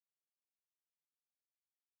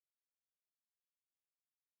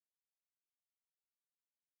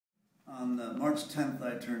On March 10th,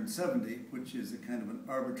 I turned 70, which is a kind of an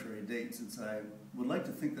arbitrary date since I would like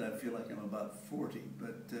to think that I feel like I'm about 40,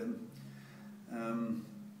 but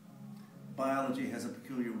biology has a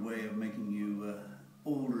peculiar way of making you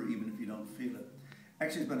older even if you don't feel it.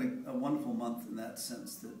 Actually, it's been a wonderful month in that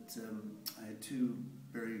sense that I had two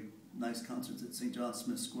very nice concerts at St. John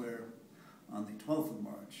Smith Square on the 12th of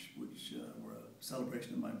March, which were a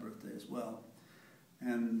celebration of my birthday as well.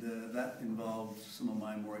 And that involved some of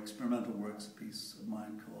my more experimental works, a piece of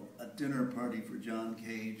mine called A Dinner Party for John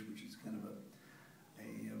Cage, which is kind of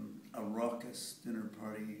a raucous dinner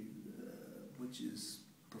party which is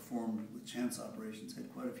performed with chance operations.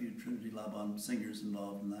 Had quite a few Trinity Laban singers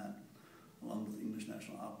involved in that, along with English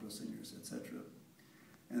National Opera singers, etc.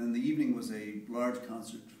 And then the evening was a large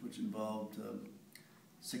concert which involved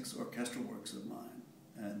 6 orchestral works of mine.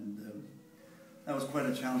 And that was quite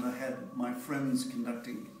a challenge. I had my friends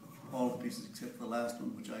conducting all the pieces except for the last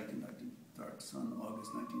one, which I conducted, Dark Sun,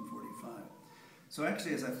 August 1945. So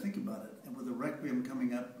actually, as I think about it, and with the Requiem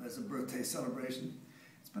coming up as a birthday celebration,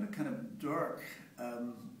 it's been a kind of dark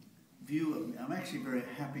view of me. I'm actually a very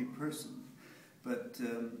happy person, but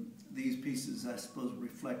these pieces, I suppose,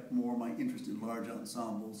 reflect more my interest in large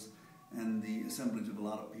ensembles and the assemblage of a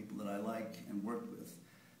lot of people that I like and work with.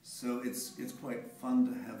 So it's quite fun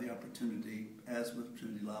to have the opportunity, as with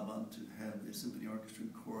Trinity Laban, to have the Symphony Orchestra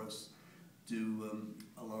and Chorus do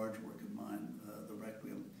a large work of mine, the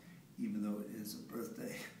Requiem, even though it is a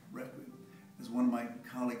birthday Requiem. As one of my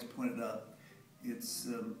colleagues pointed out, it's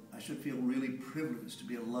I should feel really privileged to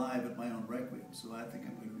be alive at my own Requiem, so I think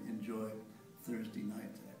I'm going to enjoy Thursday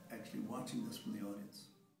night actually watching this from the audience.